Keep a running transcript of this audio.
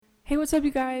Hey, what's up,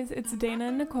 you guys? It's Dana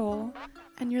and Nicole.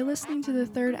 And you're listening to the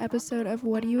third episode of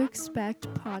What Do You Expect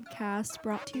podcast,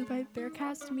 brought to you by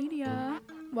Bearcast Media.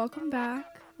 Welcome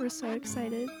back. We're so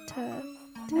excited to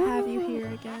have you here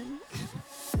again.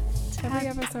 Every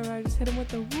episode, I just hit him with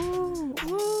the woo.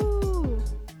 Woo!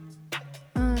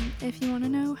 If you want to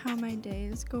know how my day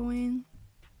is going,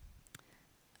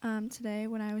 today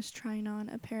when I was trying on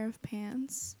a pair of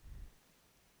pants,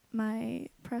 my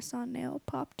press-on nail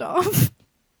popped off.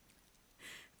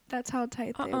 That's how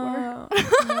tight they were.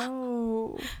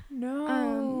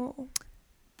 No.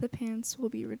 The pants will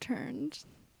be returned.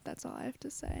 That's all I have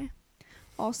to say.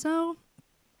 Also,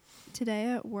 today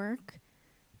at work,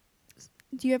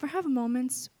 do you ever have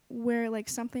moments where like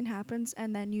something happens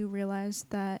and then you realize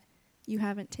that you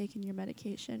haven't taken your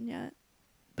medication yet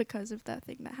because of that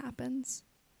thing that happens?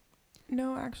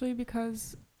 No, actually,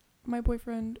 because my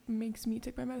boyfriend makes me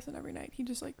take my medicine every night.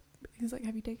 He's like,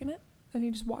 have you taken it? And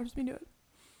he just watches me do it.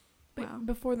 But wow.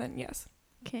 Before then, yes.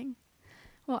 King.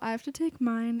 Well, I have to take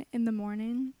mine in the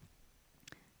morning.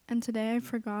 And today I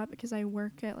forgot because I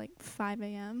work at like 5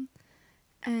 a.m.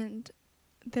 And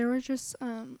there were just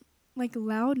like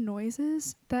loud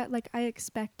noises that like I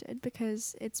expected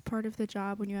because it's part of the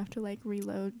job when you have to like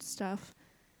reload stuff.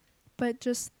 But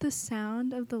just the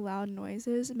sound of the loud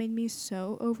noises made me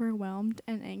so overwhelmed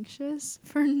and anxious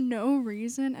for no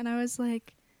reason. And I was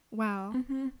like, wow,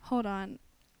 hold on.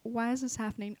 Why is this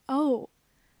happening? Oh,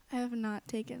 I have not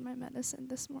taken my medicine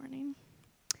this morning.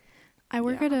 I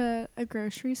work at a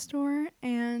grocery store,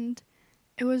 and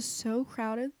it was so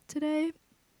crowded today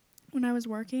when I was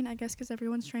working, I guess because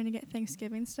everyone's trying to get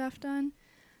Thanksgiving stuff done.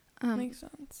 Makes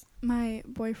sense. My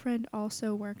boyfriend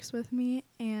also works with me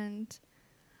and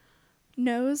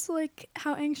knows like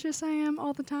how anxious I am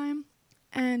all the time.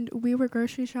 And we were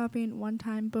grocery shopping one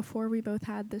time before we both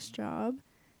had this job,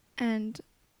 and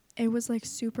it was like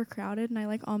super crowded and I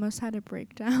like almost had a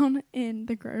breakdown in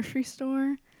the grocery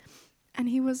store. And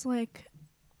he was like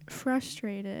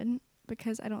frustrated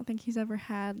because I don't think he's ever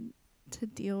had to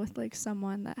deal with like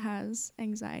someone that has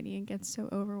anxiety and gets so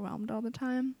overwhelmed all the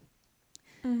time.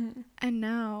 And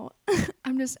now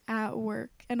I'm just at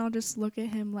work and I'll just look at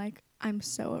him like I'm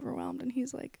so overwhelmed, and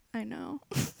he's like, I know.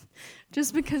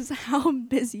 Just because how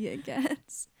busy it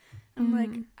gets. I'm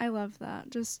like, I love that.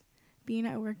 Just being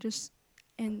at work, just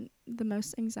in the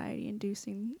most anxiety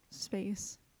inducing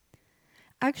space.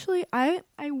 Actually, I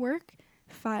work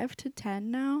 5 to 10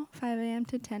 now, 5 a.m.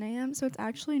 to 10 a.m. So it's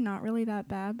actually not really that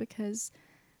bad because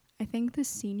I think the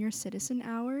senior citizen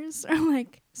hours are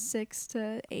like 6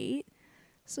 to 8.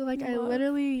 So like I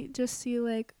literally just see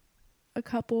like a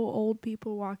couple old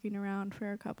people walking around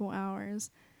for a couple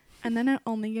hours, and then it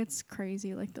only gets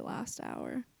crazy like the last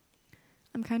hour.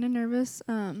 I'm kind of nervous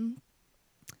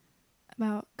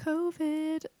about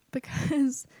COVID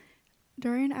because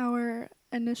during our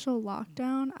initial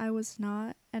lockdown, I was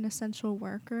not an essential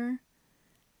worker,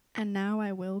 and now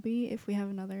I will be if we have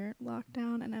another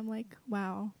lockdown, and I'm like,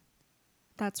 wow,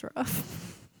 that's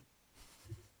rough.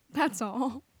 That's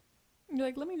all. You're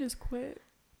like, let me just quit.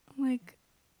 Like,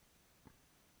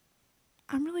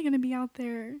 I'm really going to be out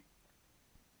there,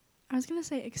 I was going to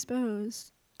say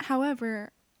exposed.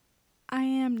 However, I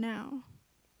am now,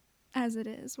 as it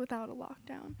is, without a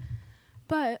lockdown.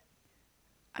 But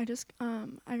I just,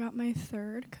 I got my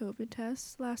third COVID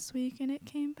test last week, and it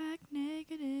came back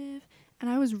negative. And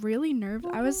I was really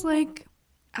nervous. I was like,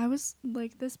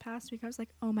 this past week, I was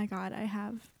like, oh my God, I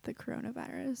have the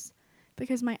coronavirus.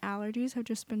 Because my allergies have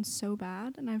just been so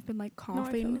bad, and I've been like coughing. No,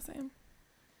 I feel the same.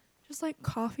 Just like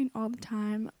coughing all the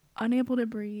time, unable to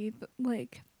breathe.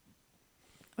 Like,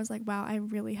 I was like, wow, I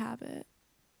really have it.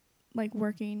 Like,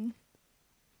 working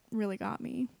really got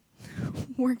me.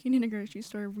 Working in a grocery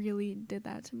store really did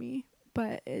that to me.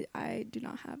 But I do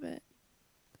not have it.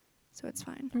 So it's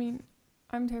fine. I mean,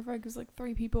 I'm terrified because like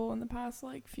 3 people in the past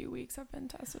like few weeks have been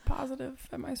tested positive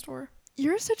at my store.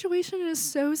 Your situation is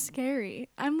so scary.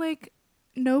 I'm like,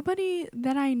 nobody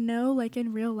that I know like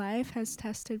in real life has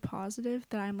tested positive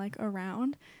that I'm like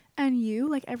around. And you,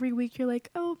 like every week you're like,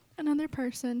 oh, another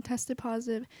person tested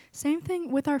positive. Same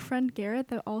thing with our friend Garrett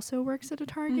that also works at a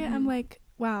Target. I'm like,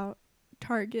 wow,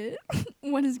 Target,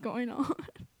 what is going on?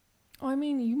 Oh, I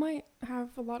mean, you might have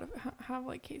a lot of have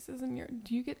like cases in your.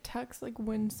 Do you get texts like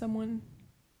when someone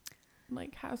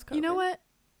like has COVID? You know what?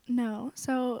 No.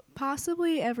 So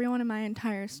possibly everyone in my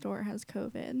entire store has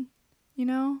COVID. You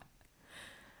know?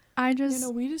 I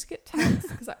just... we just get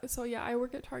texts. I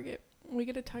work at Target. We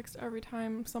get a text every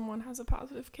time someone has a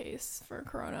positive case for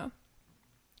corona.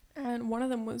 And one of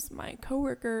them was my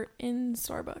coworker in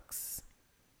Starbucks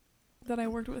that I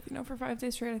worked with, for 5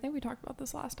 days straight. I think we talked about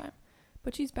this last time.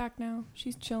 But she's back now.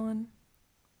 She's chilling.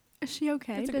 Is she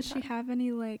okay? Does she have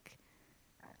any, like...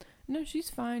 No, she's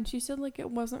fine. She said, like,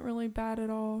 it wasn't really bad at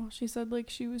all. She said, like,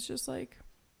 she was just, like,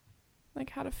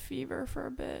 had a fever for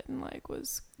a bit and, like,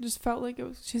 was... Just felt like it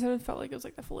was... She said it felt like it was,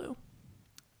 like, the flu.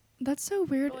 That's so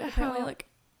weird. But, like, apparently, like,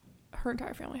 her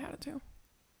entire family had it, too.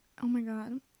 Oh, my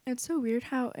God. It's so weird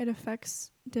how it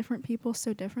affects different people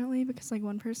so differently because, like,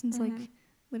 one person's, like,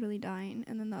 literally dying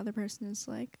and then the other person is,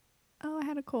 like, oh, I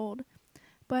had a cold.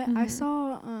 But I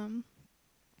saw,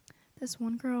 this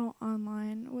one girl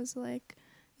online was, like...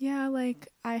 Yeah, like,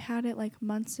 I had it, like,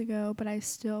 months ago, but I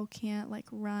still can't, like,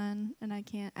 run and I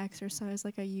can't exercise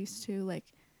like I used to.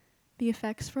 Like, the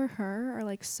effects for her are,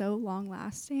 like, so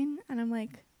long-lasting. And I'm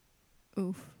like,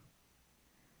 oof.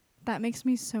 That makes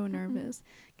me so nervous.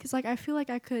 Because, like, I feel like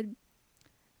I could,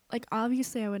 like,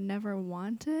 obviously I would never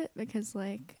want it because,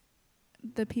 like,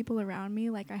 the people around me,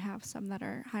 like, I have some that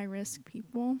are high-risk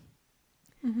people.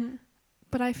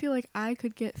 But I feel like I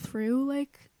could get through,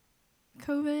 like,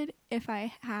 COVID if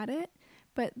I had it,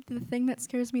 but the thing that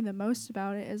scares me the most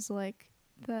about it is like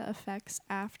the effects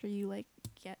after you like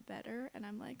get better, and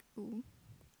I'm like, ooh,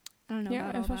 I don't know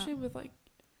about all that. Yeah, especially with like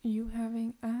you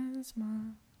having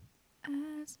asthma.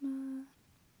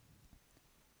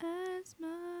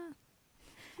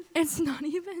 It's not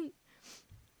even.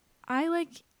 I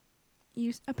like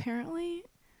use apparently.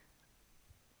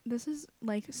 This is,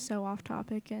 like, so off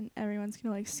topic, and everyone's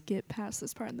gonna, like, skip past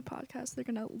this part in the podcast. They're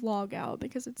gonna log out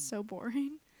because it's so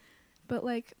boring. But,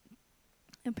 like,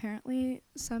 apparently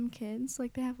some kids,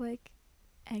 like, they have, like,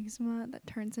 eczema that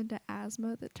turns into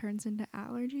asthma that turns into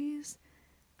allergies.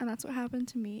 And that's what happened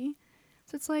to me.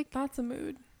 So it's, like... That's a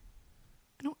mood.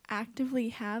 I don't actively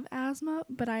have asthma,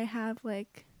 but I have,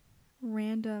 like,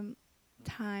 random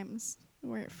times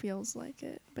where it feels like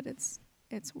it. But it's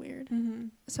weird.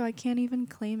 So I can't even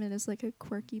claim it as like a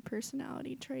quirky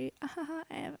personality trait. I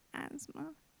have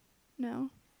asthma.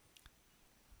 No.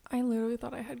 I literally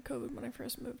thought I had COVID when I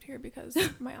first moved here because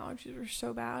my allergies were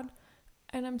so bad.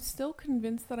 And I'm still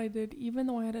convinced that I did, even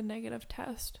though I had a negative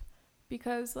test.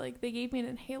 Because, like, they gave me an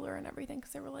inhaler and everything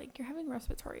because they were like, you're having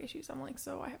respiratory issues. I'm like,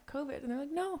 so I have COVID. And they're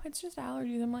like, no, it's just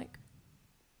allergies. I'm like,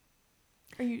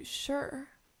 are you sure?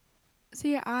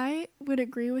 See, I would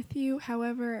agree with you.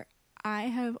 However, I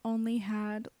have only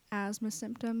had asthma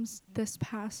symptoms this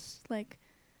past, like,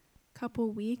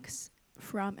 couple weeks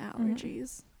from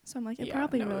allergies. So I'm like, it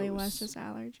probably really was just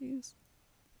allergies.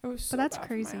 It was so that's bad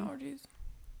crazy. For my allergies.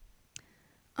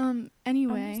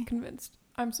 Anyway. I'm just convinced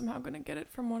I'm somehow going to get it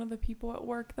from one of the people at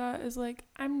work that is like,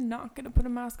 I'm not going to put a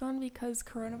mask on because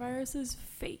coronavirus is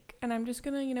fake. And I'm just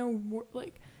going to, you know,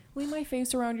 like, lean my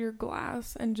face around your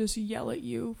glass and just yell at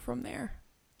you from there.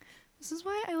 This is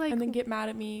why I like... And then get mad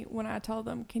at me when I tell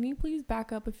them, can you please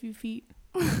back up a few feet?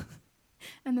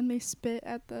 And then they spit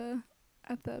at the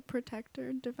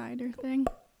protector divider thing.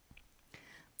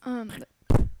 I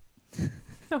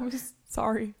was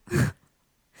sorry.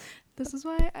 This is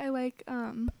why I like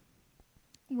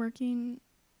working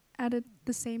at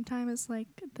the same time as like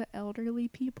the elderly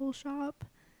people shop,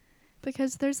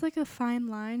 because there's like a fine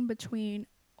line between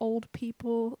old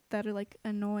people that are like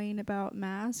annoying about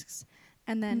masks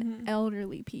and then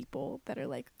elderly people that are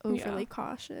like overly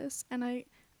cautious. And I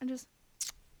just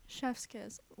chef's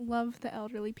kiss, love the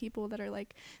elderly people that are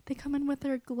like, they come in with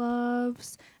their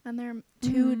gloves and their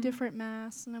two different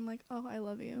masks, and I'm like, oh, I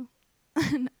love you.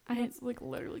 And it's like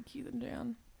literally Keith and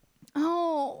Jan.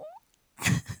 Oh.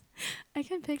 I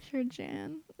can picture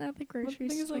Jan at the grocery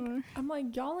store. Like, I'm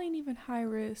like, y'all ain't even high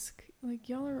risk. Like,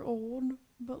 y'all are old,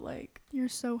 but like, you're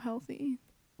so healthy.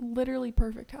 Literally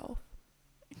perfect health.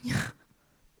 Yeah.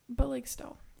 But like,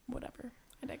 still, whatever.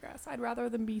 I digress. I'd rather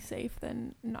them be safe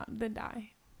than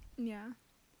die. Yeah.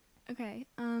 Okay.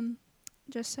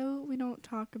 Just so we don't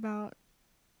talk about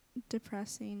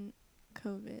depressing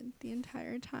COVID the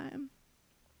entire time.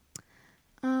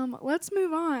 Let's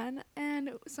move on.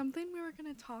 And something we were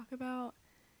going to talk about,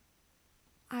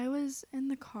 I was in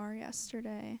the car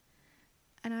yesterday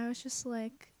and I was just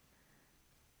like,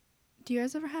 do you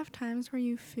guys ever have times where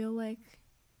you feel like,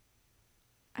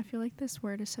 I feel like this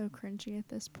word is so cringy at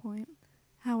this point.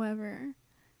 However,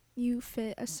 you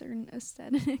fit a certain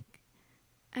aesthetic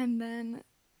and then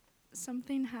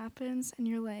something happens and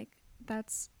you're like,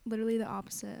 that's literally the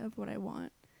opposite of what I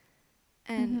want.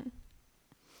 And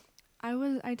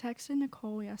I texted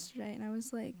Nicole yesterday and I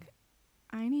was like,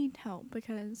 I need help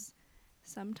because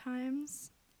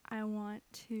sometimes I want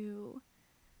to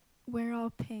wear all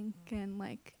pink and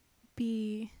like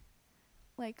be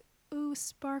like, ooh,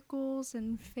 sparkles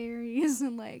and fairies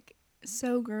and like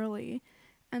so girly.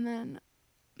 And then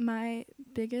my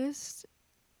biggest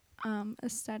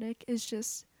aesthetic is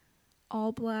just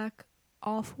all black,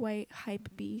 off-white hype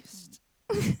beast.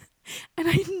 And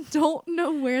I don't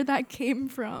know where that came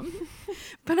from.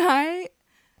 But I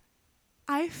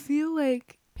feel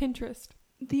like Pinterest.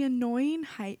 the annoying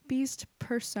hype beast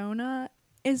persona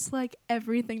is like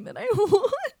everything that I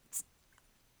want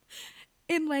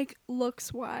in like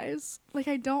looks wise. Like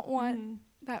I don't want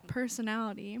that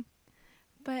personality,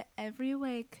 but every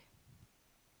like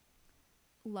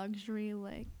luxury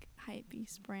like hype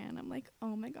beast brand, I'm like,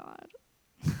 oh my god.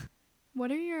 What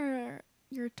are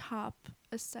your top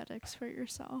aesthetics for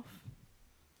yourself?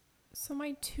 So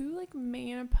my two like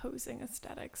main opposing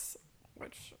aesthetics,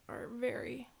 which are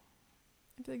very,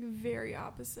 I feel like very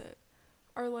opposite,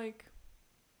 are like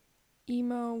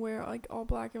emo, where like all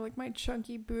black, or like my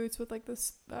chunky boots with like the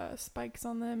spikes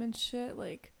on them and shit.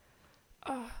 Like,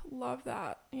 love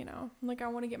that. You know, like I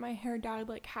want to get my hair dyed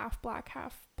like half black,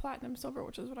 half platinum silver,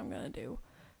 which is what I'm gonna do.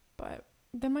 But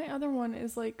then my other one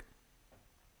is like,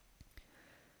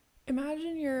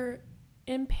 imagine you're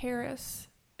in Paris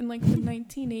in like the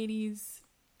 1980s,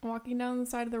 walking down the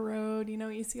side of the road. You know,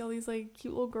 you see all these like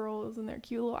cute little girls in their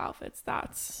cute little outfits.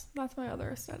 That's my other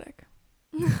aesthetic.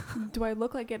 Do I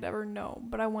look like it ever? No,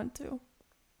 but I want to.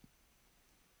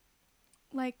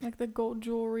 Like the gold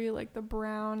jewelry, like the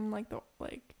brown, like the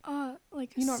like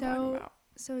you know what I'm talking about.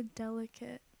 So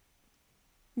delicate.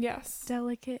 Yes.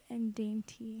 Delicate and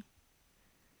dainty.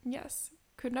 Yes.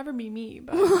 Could never be me,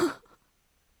 but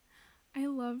I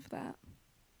love that.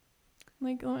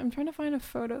 Like, I'm trying to find a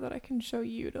photo that I can show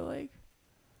you to like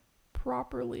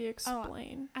properly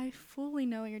explain. I fully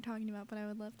know what you're talking about, but I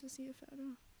would love to see a photo.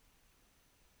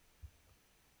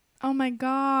 Oh my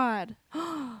god.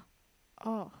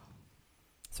 Oh.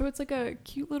 So it's like a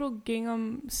cute little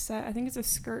gingham set. I think it's a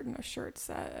skirt and a shirt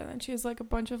set. And then she has like a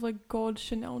bunch of like gold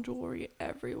Chanel jewelry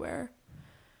everywhere.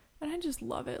 And I just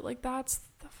love it. Like, that's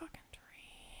the fucking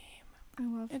dream.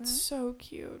 I love it. It's so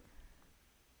cute.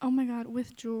 Oh my god,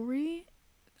 with jewelry,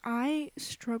 I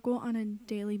struggle on a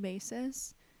daily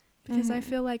basis because I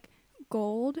feel like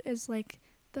gold is like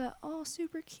the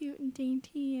super cute and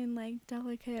dainty and like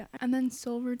delicate, and then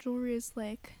silver jewelry is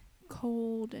like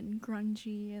cold and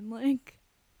grungy and like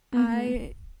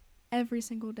every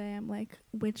single day I'm like,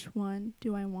 which one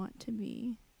do I want to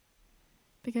be?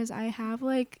 Because I have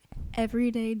like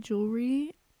everyday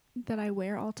jewelry that I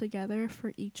wear all together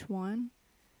for each one,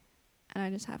 and I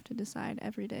just have to decide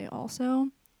every day. Also,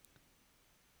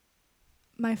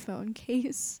 my phone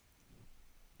case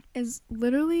is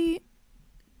literally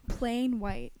plain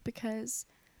white because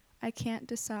I can't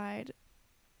decide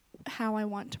how I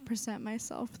want to present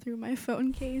myself through my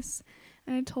phone case.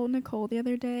 And I told Nicole the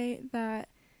other day that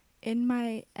in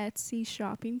my Etsy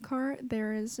shopping cart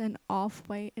there is an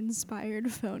off-white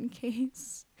inspired phone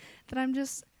case that I'm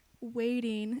just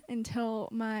waiting until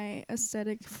my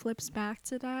aesthetic flips back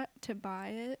to that to buy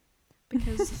it,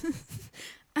 because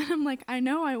and I'm like, I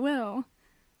know I will,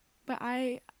 but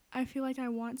I feel like I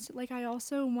want to, like, I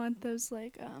also want those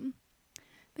like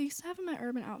they used to have them at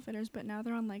Urban Outfitters, but now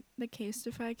they're on like the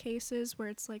Casetify cases where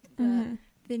it's like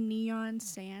the neon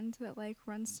sand that like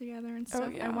runs together and stuff. Oh,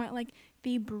 yeah. I want like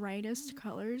the brightest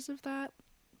colors of that.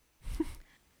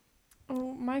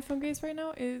 Oh, my phone case right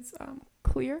now is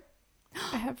clear.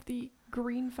 I have the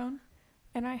green phone,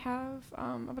 and I have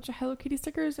a bunch of Hello Kitty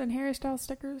stickers and Harry Styles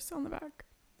stickers on the back.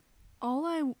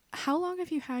 How long have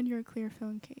you had your clear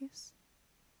phone case?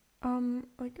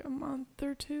 Like a month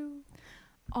or two.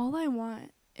 All I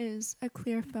want is a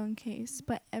clear phone case,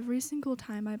 but every single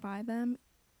time I buy them,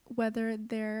 whether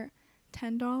they're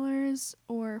 $10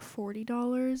 or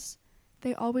 $40,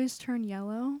 they always turn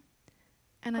yellow.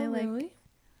 And I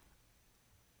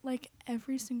like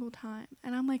every single time.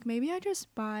 And I'm like, maybe I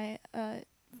just buy a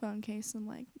phone case and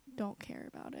like don't care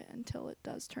about it until it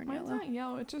does turn yellow. Mine's not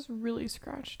yellow, it's just really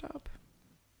scratched up.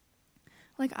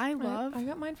 Like, I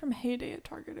got mine from Heyday at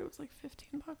Target. It was like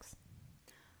 $15.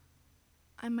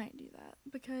 I might do that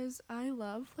because I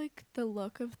love like the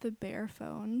look of the bare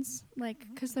phones, like,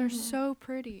 because they're so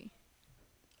pretty.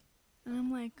 And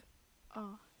I'm like,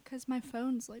 oh, because my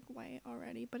phone's like white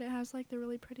already, but it has like the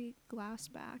really pretty glass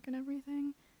back and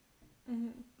everything.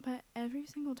 But every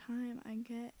single time I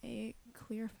get a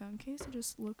clear phone case, it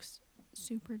just looks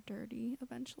super dirty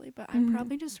eventually. But I'm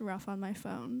probably just rough on my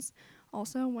phones.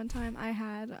 Also, one time I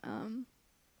had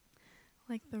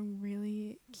like the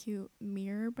really cute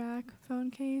mirror back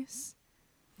phone case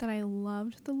that I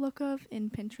loved the look of in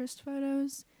Pinterest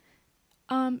photos.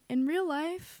 In real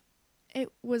life,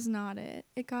 it was not it.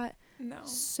 It got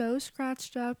so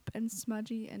scratched up and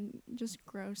smudgy and just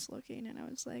gross looking, and I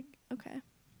was like, okay,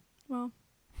 well,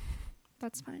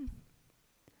 that's fine.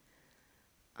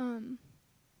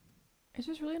 It's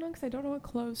just really annoying because I don't know what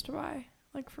clothes to buy,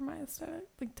 like, for my aesthetic,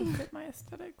 like, to fit my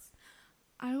aesthetics.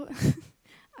 I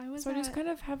was So I just kind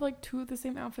of have, like, two of the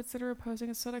same outfits that are opposing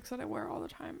aesthetics that I wear all the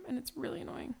time, and it's really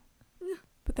annoying.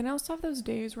 But then I also have those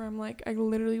days where I'm like, I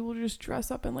literally will just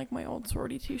dress up in, like, my old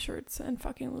sorority t-shirts and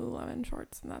fucking Lululemon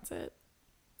shorts, and that's it.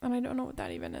 And I don't know what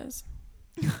that even is.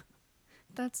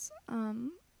 That's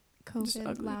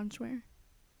COVID loungewear.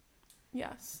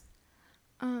 Yes.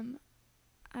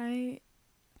 I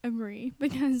agree,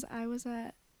 because I was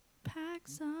at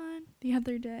PacSun the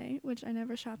other day, which I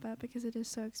never shop at because it is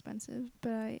so expensive,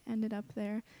 but I ended up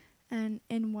there, and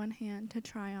in one hand to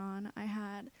try on I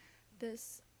had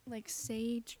this like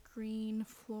sage green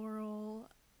floral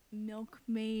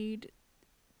milkmaid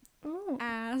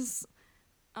ass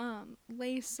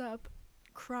lace up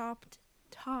cropped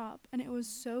top, and it was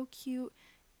so cute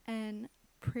and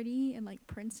pretty and like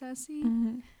princessy.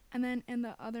 And then in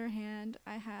the other hand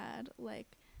I had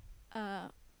like a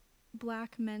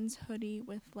black men's hoodie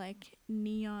with like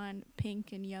neon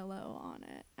pink and yellow on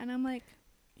it, and I'm like,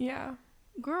 yeah,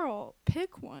 girl,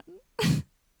 pick one.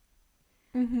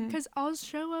 Because I'll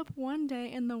show up one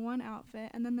day in the one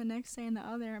outfit and then the next day in the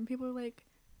other, and people are like,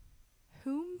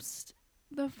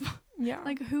 yeah,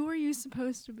 like, who are you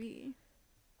supposed to be?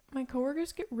 My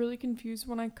coworkers get really confused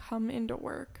when I come into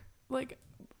work, like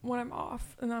when I'm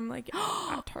off and I'm like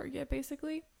at Target,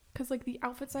 basically, because like the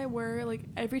outfits I wear, like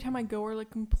every time I go, are like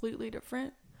completely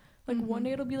different. Like one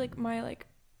day it'll be like my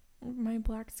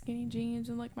black skinny jeans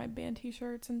and like my band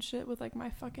t-shirts and shit with like my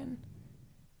fucking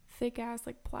thick ass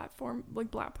like platform,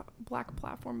 like black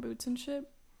platform boots and shit,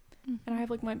 and I have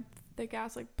like my thick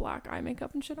ass like black eye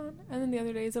makeup and shit on. And then the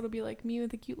other days it'll be like me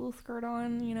with a cute little skirt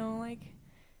on, you know, like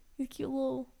these cute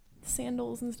little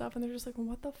sandals and stuff, and they're just like,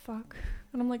 what the fuck?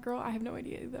 And I'm like, girl, I have no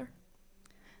idea either.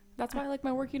 That's why I like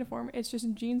my work uniform. It's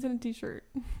just jeans and a t-shirt.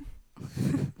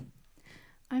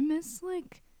 I miss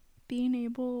like being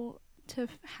able to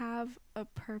have a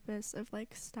purpose of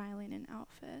like styling an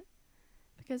outfit,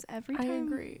 because every time I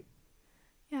agree.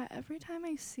 Yeah, every time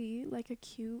I see like a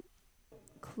cute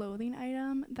clothing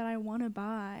item that I want to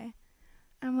buy,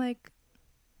 I'm like,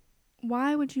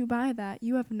 why would you buy that?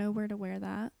 You have nowhere to wear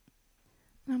that.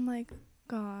 And I'm like,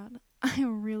 God, I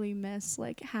really miss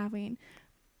like having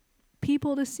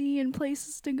people to see and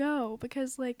places to go,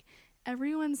 because like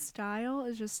everyone's style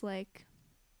is just like,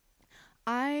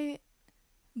 I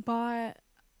bought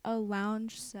a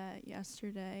lounge set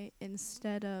yesterday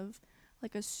instead of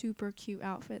like a super cute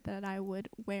outfit that I would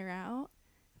wear out,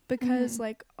 because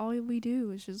like all we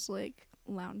do is just like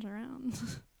lounge around.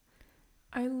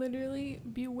 I literally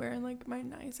be wearing like my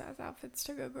nice ass outfits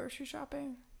to go grocery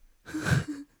shopping.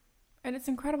 And it's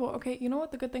incredible. Okay, you know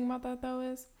what the good thing about that though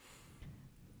is?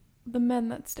 The men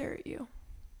that stare at you.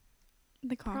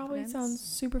 The confidence. Probably sounds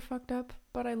super fucked up,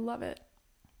 but I love it.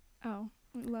 Oh,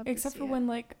 we love except to for see when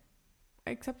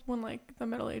like the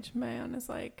middle-aged man is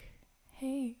like,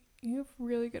 hey, you have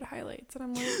really good highlights, and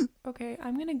I'm like, okay,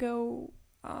 I'm gonna go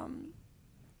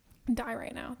die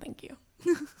right now, thank you.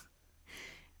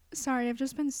 Sorry, I've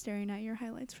just been staring at your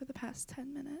highlights for the past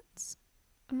 10 minutes.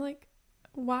 I'm like,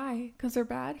 why? Because they're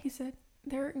bad? He said,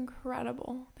 they're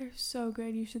incredible. They're so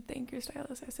good. You should thank your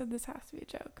stylist. I said, this has to be a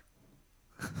joke.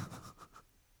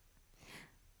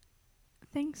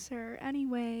 Thanks, sir.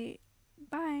 Anyway,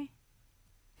 bye.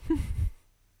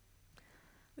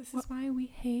 This is why we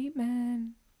hate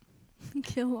men.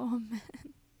 Kill all men.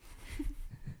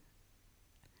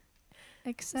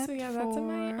 Except so yeah, that's in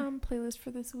my playlist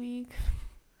for this week.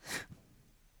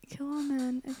 Kill all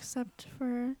men except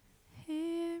for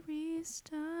Harry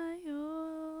Styles.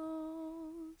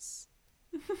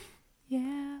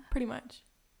 Yeah. Pretty much.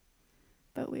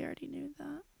 But we already knew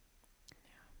that.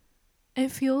 Yeah.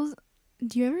 It feels...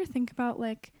 Do you ever think about,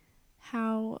 like,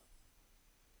 how,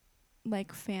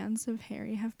 like, fans of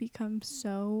Harry have become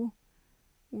so,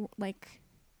 like,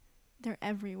 they're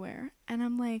everywhere. And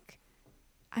I'm like,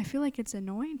 I feel like it's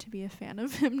annoying to be a fan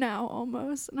of him now,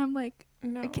 almost. And I'm like,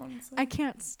 no, honestly. I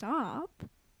can't stop.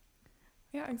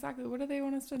 Yeah, exactly. What do they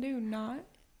want us to do? Not?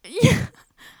 Yeah.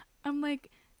 I'm like,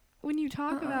 when you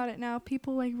talk about it now,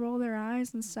 people, like, roll their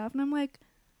eyes and stuff. And I'm like,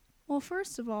 well,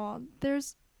 first of all,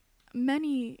 there's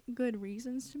many good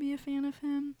reasons to be a fan of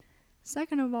him.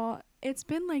 Second of all, it's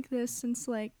been like this since,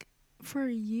 like, for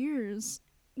years.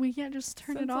 We can't just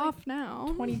turn it off now.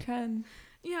 2010.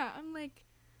 Yeah, I'm like,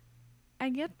 I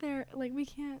get there, like, we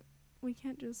can't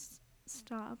just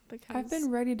stop, because I've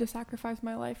been ready to sacrifice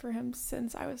my life for him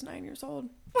since I was 9 years old.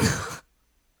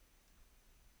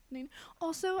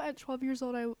 Also, at 12 years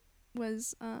old, I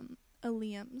was a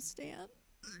Liam stan.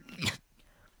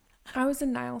 I was a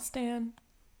Niall stan.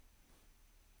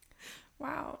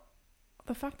 Wow.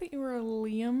 The fact that you were a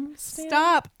Liam stan,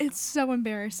 Stop! It's so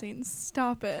embarrassing.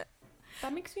 Stop it.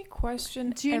 that makes me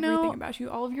question Do you everything know? about you,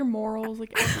 all of your morals,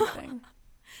 like everything.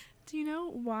 Do you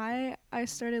know why I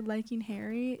started liking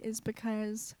Harry? Is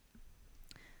because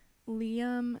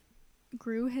Liam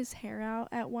grew his hair out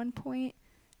at one point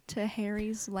to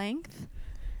Harry's length.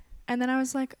 And then I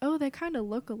was like, oh, they kind of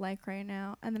look alike right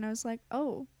now. And then I was like,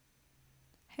 oh,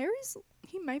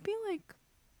 he might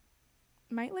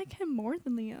like him more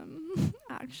than Liam,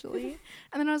 actually.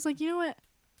 And then I was like, you know what?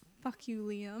 Fuck you,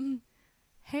 Liam.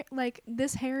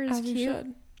 This hair is As you cute,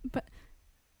 should. but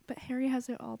Harry has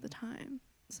it all the time.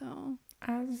 So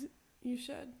As you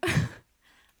should.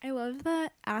 I love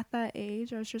that at that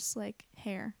age I was just like,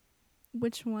 hair.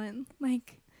 Which one?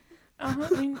 Like, I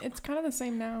mean, it's kind of the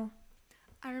same now.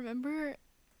 I remember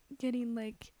getting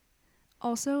like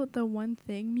also the One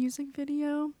Thing music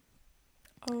video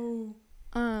Oh.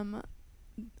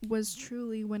 was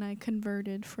truly when I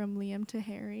converted from Liam to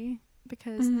Harry,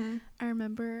 because I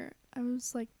remember I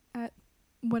was like at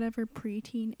whatever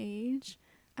preteen age,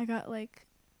 I got like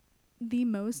the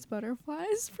most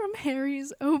butterflies from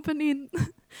Harry's opening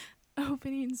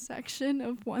section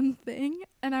of One Thing,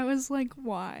 and I was like,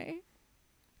 why?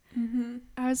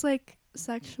 I was like,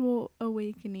 sexual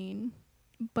awakening,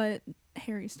 but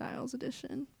Harry Styles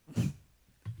edition.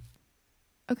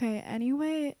 Okay,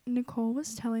 anyway, Nicole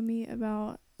was telling me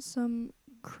about some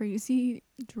crazy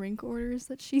drink orders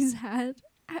that she's had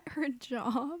at her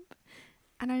job,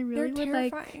 and I really would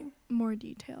like more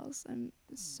details. I'm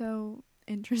so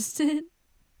interested.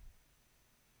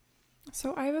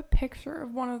 So I have a picture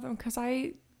of one of them because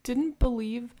I didn't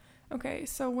believe. Okay,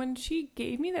 so when she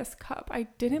gave me this cup, I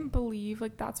didn't believe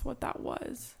like that's what that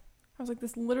was. I was like,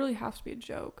 this literally has to be a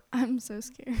joke. I'm so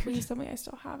scared. Please tell me I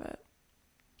still have it.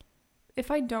 If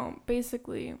I don't,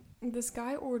 basically, this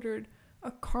guy ordered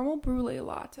a caramel brulee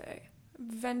latte,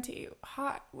 venti,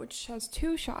 hot, which has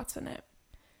 2 shots in it.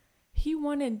 He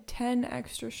wanted 10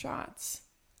 extra shots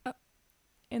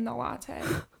in the latte.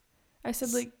 I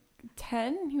said, like,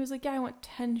 10? He was like, yeah, I want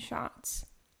 10 shots.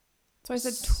 So I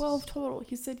said 12 total.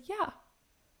 He said, yeah.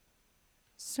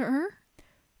 Sir?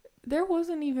 There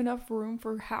wasn't even enough room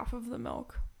for half of the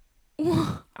milk.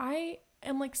 I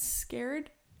am, like,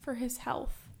 scared for his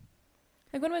health.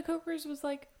 Like, one of my coworkers was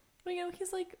like, well, you know,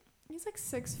 he's like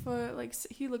 6 foot, like,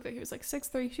 he looked like he was like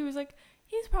 6'3". She was like,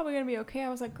 he's probably gonna be okay. I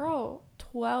was like, girl,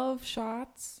 12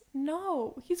 shots?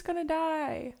 No, he's gonna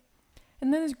die.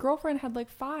 And then his girlfriend had like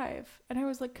 5, and I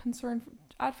was like concerned.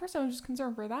 At first, I was just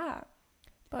concerned for that,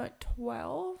 but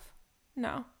 12?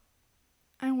 No.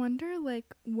 I wonder like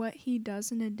what he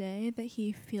does in a day that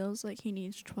he feels like he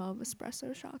needs 12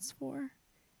 espresso shots for.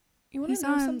 You want to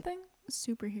know something?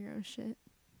 Superhero shit.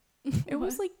 It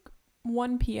was like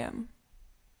 1 p.m.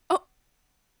 Oh.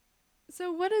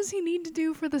 So what does he need to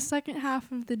do for the second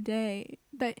half of the day?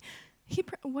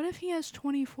 What if he has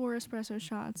 24 espresso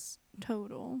shots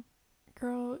total?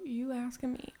 Girl, you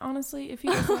asking me. Honestly, if he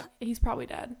does that, he's probably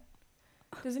dead.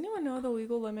 Does anyone know the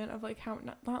legal limit of like how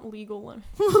not legal limit?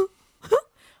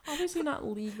 Obviously not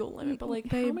legal limit, but like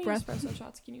how many espresso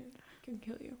shots can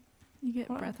kill you? You get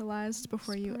breathalyzed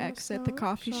before you exit the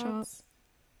coffee shop.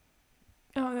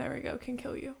 Oh, there we go. Can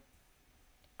kill you.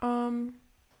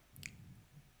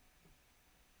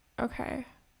 Okay.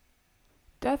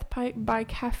 Death by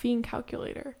caffeine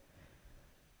calculator.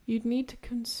 You'd need to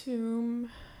consume.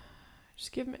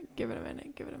 Just give it a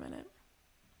minute. Give it a minute.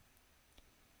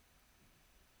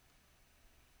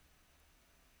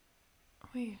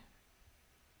 Wait.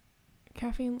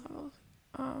 Caffeine levels.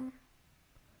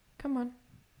 Come on.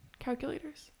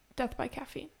 Calculators. Death by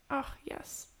caffeine. Oh,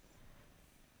 yes.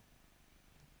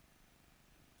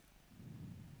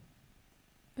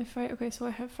 If I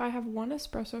have 1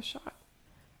 espresso shot,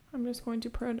 I'm just going to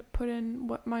put in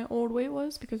what my old weight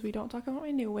was because we don't talk about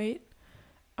my new weight.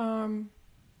 It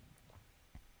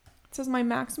says my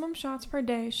maximum shots per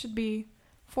day should be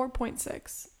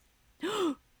 4.6.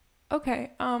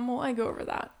 Okay, well, I go over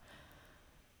that.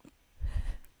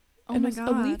 Oh my God.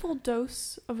 A lethal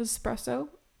dose of espresso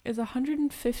is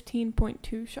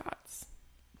 115.2 shots.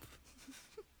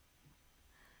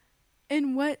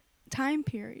 In what time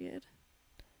period?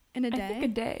 In a day? I think a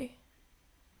day.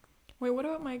 Wait, what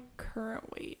about my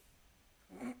current weight?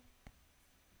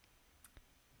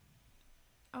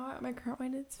 My current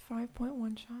weight is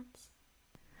 5.1 shots.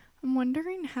 I'm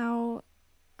wondering how,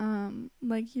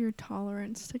 like, your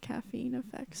tolerance to caffeine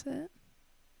affects it.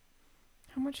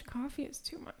 How much coffee is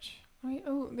too much?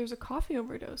 There's a coffee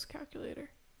overdose calculator.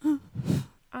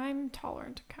 I'm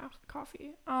tolerant to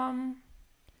coffee.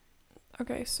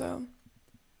 Okay, so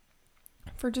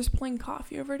for just plain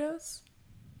coffee overdose,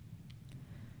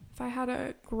 if I had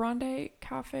a grande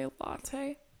cafe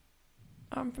latte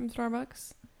from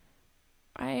Starbucks,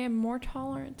 I am more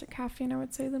tolerant to caffeine, I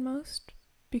would say, than most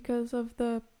because of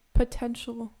the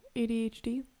potential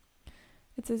ADHD.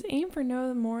 It says aim for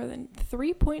no more than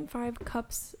 3.5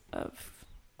 cups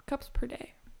per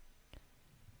day.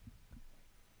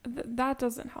 That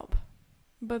doesn't help,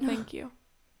 but thank you.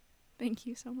 Thank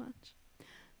you so much.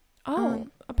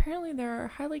 Apparently there are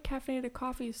highly caffeinated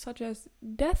coffees such as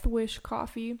Death Wish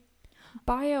coffee,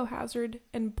 Biohazard,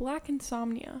 and Black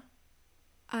Insomnia.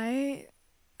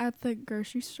 At the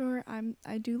grocery store,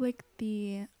 I do like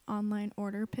the online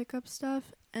order pickup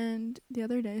stuff, and the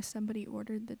other day somebody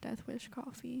ordered the Death Wish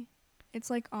coffee. It's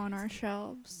like on our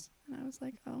shelves, and I was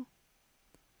like, oh.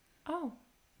 Oh,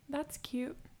 that's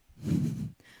cute.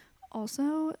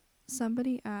 Also,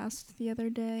 somebody asked the other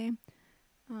day,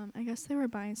 I guess they were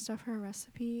buying stuff for a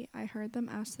recipe. I heard them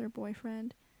ask their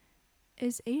boyfriend,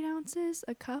 is 8 ounces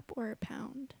a cup or a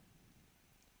pound?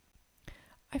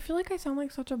 I feel like I sound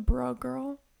like such a bro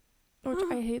girl, which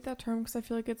I hate that term because I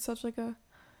feel like it's such like a,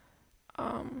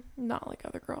 not like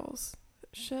other girls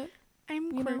shit.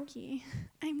 I'm quirky.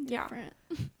 I'm different.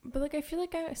 Yeah. But like I feel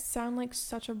like I sound like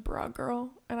such a bra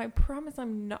girl, and I promise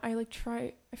I'm not. I feel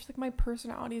like my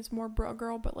personality is more bra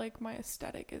girl, but like my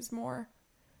aesthetic is more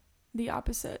the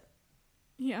opposite.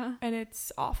 Yeah. And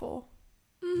it's awful.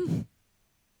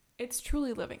 It's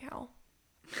truly living hell.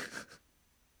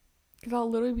 Because I'll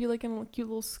literally be like in a cute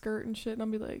little skirt and shit, and I'll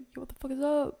be like, yo, what the fuck is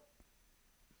up?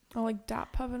 I'll like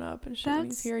dap Puffin up and shit when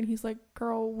he's here, and he's like,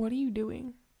 girl, what are you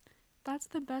doing? That's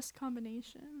the best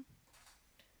combination.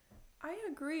 I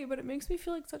agree, but it makes me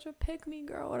feel like such a pick-me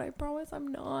girl, and I promise I'm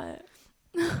not.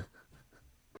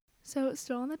 So,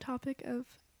 still on the topic of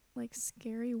like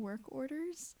scary work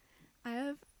orders, I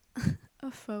have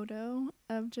a photo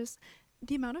of just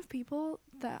the amount of people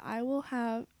that I will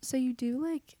have. So you do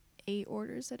like 8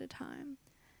 orders at a time,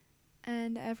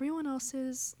 and everyone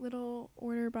else's little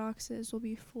order boxes will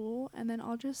be full, and then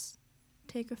I'll just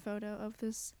take a photo of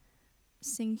this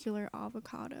singular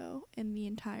avocado in the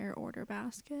entire order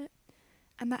basket.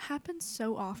 And that happens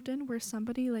so often where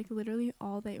somebody like literally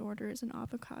all they order is an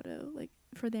avocado like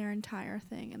for their entire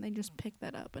thing, and they just pick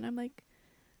that up, and I'm like,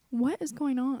 what is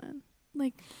going on?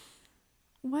 Like,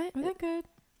 what? Are they good?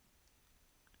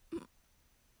 Do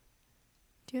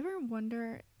you ever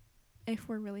wonder if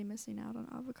we're really missing out on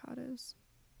avocados?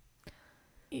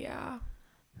 Yeah.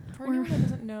 For anyone that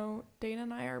doesn't know, Dana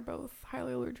and I are both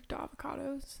highly allergic to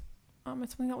avocados.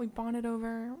 It's something that we bonded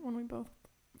over when we both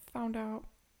found out.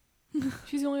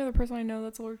 She's the only other person I know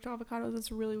that's allergic to avocados.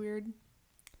 It's really weird.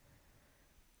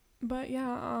 But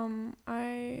yeah,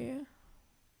 I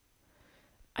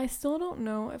still don't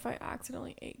know if I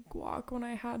accidentally ate guac when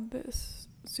I had this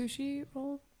sushi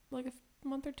roll like a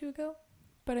month or two ago.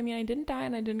 But I mean, I didn't die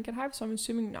and I didn't get hives, so I'm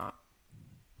assuming not.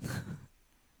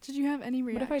 Did you have any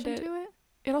reaction but if I did, to it?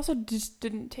 It also just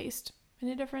didn't taste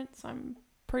any different, so I'm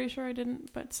pretty sure I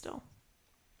didn't, but still.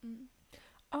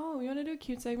 Oh, you want to do a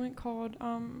cute segment called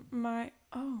my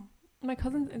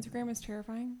cousin's Instagram is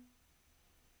terrifying.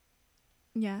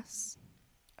 Yes.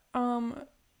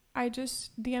 I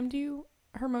just DM'd you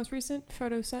her most recent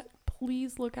photo set.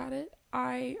 Please look at it.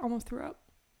 I almost threw up.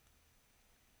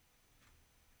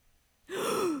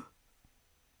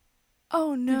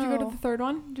 Oh no. Did you go to the third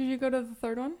one?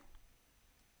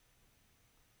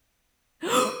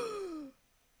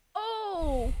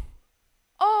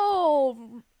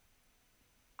 Oh,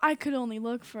 I could only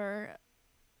look for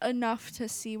enough to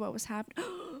see what was happening.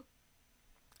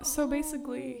 So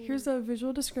basically, here's a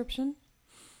visual description.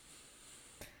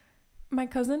 My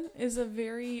cousin is a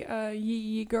very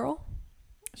yee girl.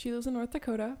 She lives in North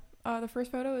Dakota. The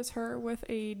first photo is her with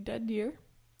a dead deer.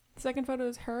 The second photo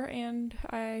is her, and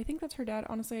I think that's her dad.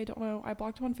 Honestly, I don't know. I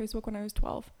blocked him on Facebook when I was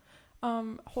 12.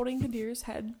 Holding the deer's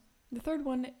head. The third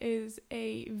one is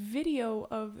a video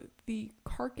of the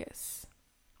carcass.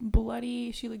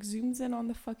 Bloody. She like zooms in on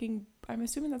the fucking, I'm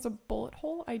assuming that's a bullet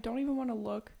hole. I don't even want to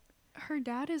look. Her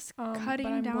dad is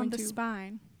cutting down the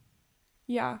spine.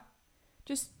 Yeah.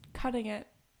 Just cutting it,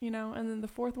 and then the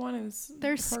fourth one is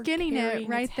they're skinning it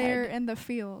right there in the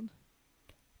field.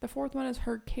 The fourth one is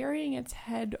her carrying its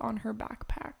head on her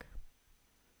backpack.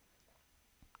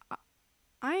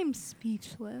 I'm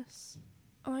speechless.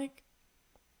 Like,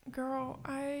 girl,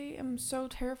 I am so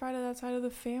terrified of that side of the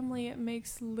family. It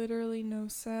makes literally no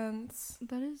sense.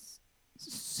 That is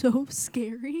so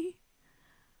scary.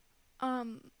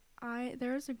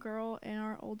 There's a girl in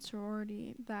our old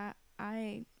sorority that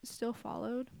I still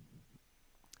followed,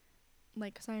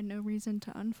 like, because I had no reason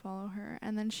to unfollow her,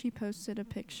 and then she posted a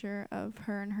picture of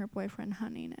her and her boyfriend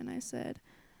hunting, and I said,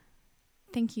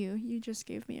 Thank you. You just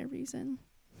gave me a reason.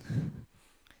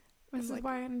 This is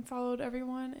why I unfollowed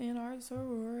everyone in our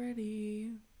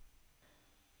sorority.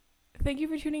 Thank you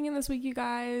for tuning in this week, you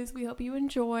guys. We hope you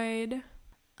enjoyed.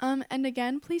 And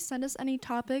again, please send us any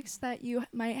topics that you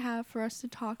might have for us to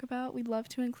talk about. We'd love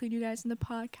to include you guys in the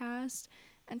podcast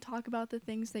and talk about the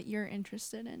things that you're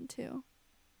interested in too.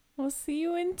 We'll see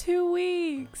you in 2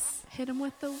 weeks. Hit them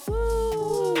with the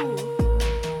woo!